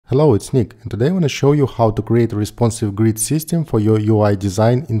Hello, it's Nick, and today I want to show you how to create a responsive grid system for your UI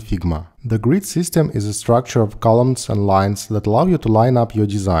design in Figma. The grid system is a structure of columns and lines that allow you to line up your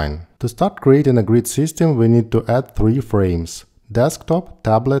design. To start creating a grid system, we need to add 3 frames: desktop,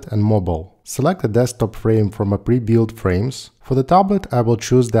 tablet, and mobile. Select the desktop frame from a pre-built frames. For the tablet, I will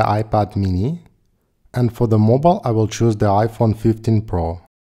choose the iPad mini, and for the mobile, I will choose the iPhone 15 Pro.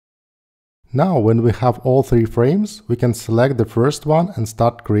 Now, when we have all 3 frames, we can select the first one and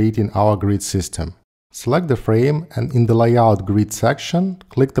start creating our grid system. Select the frame and in the Layout Grid section,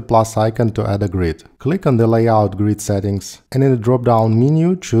 click the plus icon to add a grid. Click on the Layout Grid settings and in the drop-down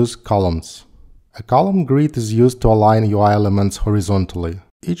menu choose Columns. A column grid is used to align UI elements horizontally.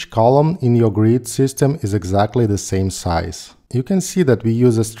 Each column in your grid system is exactly the same size. You can see that we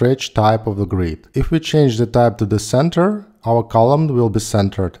use a stretch type of the grid. If we change the type to the center, our column will be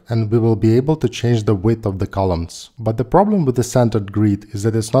centered and we will be able to change the width of the columns. But the problem with the centered grid is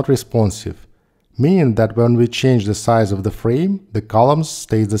that it's not responsive, meaning that when we change the size of the frame, the columns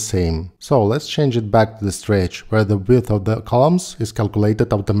stay the same. So let's change it back to the stretch, where the width of the columns is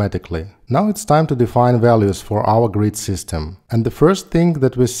calculated automatically. Now it's time to define values for our grid system. And the first thing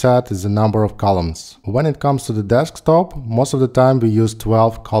that we set is the number of columns. When it comes to the desktop, most of the time we use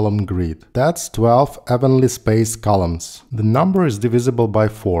 12 column grid. That's 12 evenly spaced columns. The number is divisible by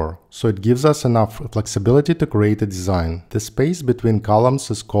 4, so it gives us enough flexibility to create a design. The space between columns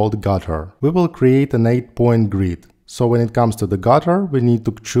is called gutter. We will create an 8-point grid. So when it comes to the gutter, we need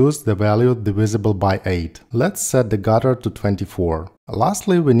to choose the value divisible by 8. Let's set the gutter to 24.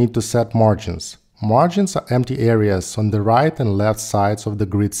 Lastly, we need to set margins. Margins are empty areas on the right and left sides of the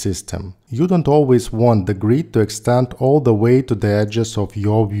grid system. You don't always want the grid to extend all the way to the edges of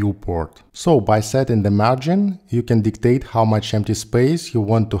your viewport. So by setting the margin, you can dictate how much empty space you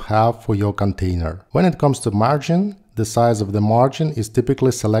want to have for your container. When it comes to margin, the size of the margin is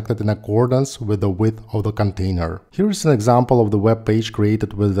typically selected in accordance with the width of the container. Here is an example of the web page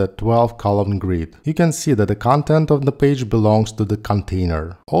created with a 12-column grid. You can see that the content of the page belongs to the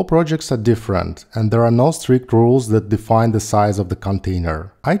container. All projects are different, and there are no strict rules that define the size of the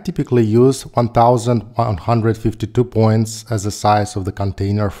container. I typically use 1152 points as the size of the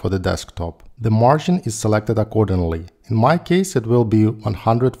container for the desktop. The margin is selected accordingly. In my case, it will be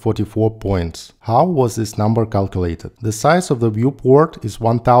 144 points. How was this number calculated? The size of the viewport is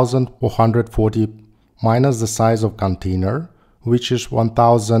 1440 minus the size of container, which is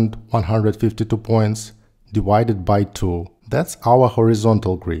 1152 points, divided by 2. That's our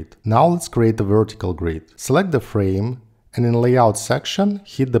horizontal grid. Now let's create a vertical grid. Select the frame and in Layout section,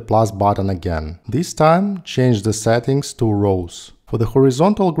 hit the plus button again. This time, change the settings to rows. For the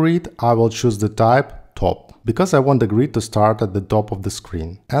horizontal grid, I will choose the type top, because I want the grid to start at the top of the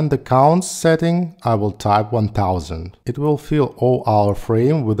screen. And the counts setting, I will type 1000. It will fill all our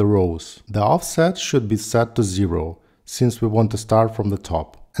frame with the rows. The offset should be set to 0, since we want to start from the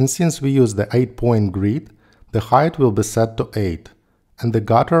top. And since we use the 8-point grid, the height will be set to 8. And the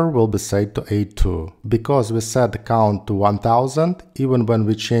gutter will be set to 8 too. Because we set the count to 1000, even when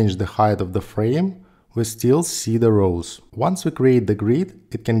we change the height of the frame, we still see the rows. Once we create the grid,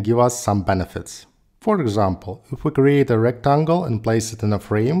 it can give us some benefits. For example, if we create a rectangle and place it in a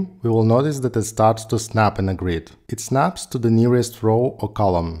frame, we will notice that it starts to snap in a grid. It snaps to the nearest row or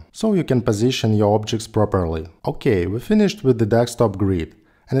column, so you can position your objects properly. Okay, we finished with the desktop grid,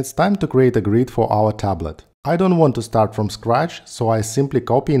 and it's time to create a grid for our tablet. I don't want to start from scratch, so I simply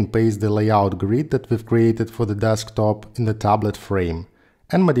copy and paste the layout grid that we've created for the desktop in the tablet frame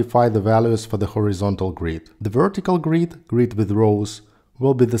and modify the values for the horizontal grid. The vertical grid, grid with rows,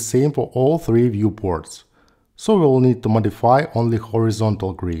 will be the same for all 3 viewports. So we will need to modify only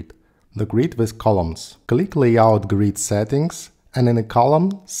horizontal grid, the grid with columns. Click Layout Grid Settings and in a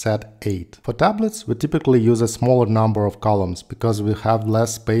column set 8. For tablets, we typically use a smaller number of columns because we have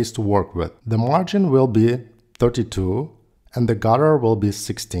less space to work with. The margin will be 32 and the gutter will be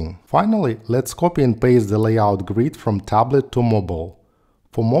 16. Finally, let's copy and paste the layout grid from tablet to mobile.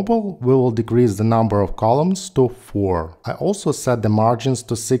 For mobile, we will decrease the number of columns to 4. I also set the margins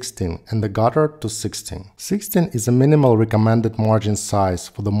to 16 and the gutter to 16. 16 is a minimal recommended margin size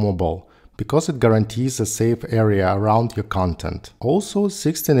for the mobile, because it guarantees a safe area around your content. Also,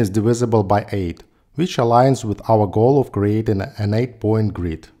 16 is divisible by 8, which aligns with our goal of creating an 8-point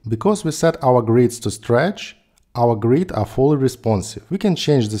grid. Because we set our grids to stretch, our grids are fully responsive. We can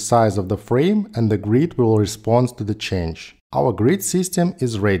change the size of the frame and the grid will respond to the change. Our grid system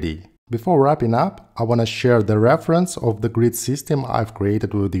is ready. Before wrapping up, I want to share the reference of the grid system I've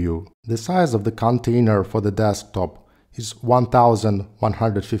created with you. The size of the container for the desktop is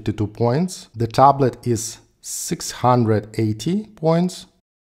 1152 points. The tablet is 680 points.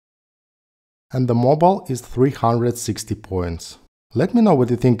 and the mobile is 360 points. Let me know what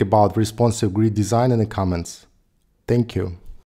you think about responsive grid design in the comments. Thank you.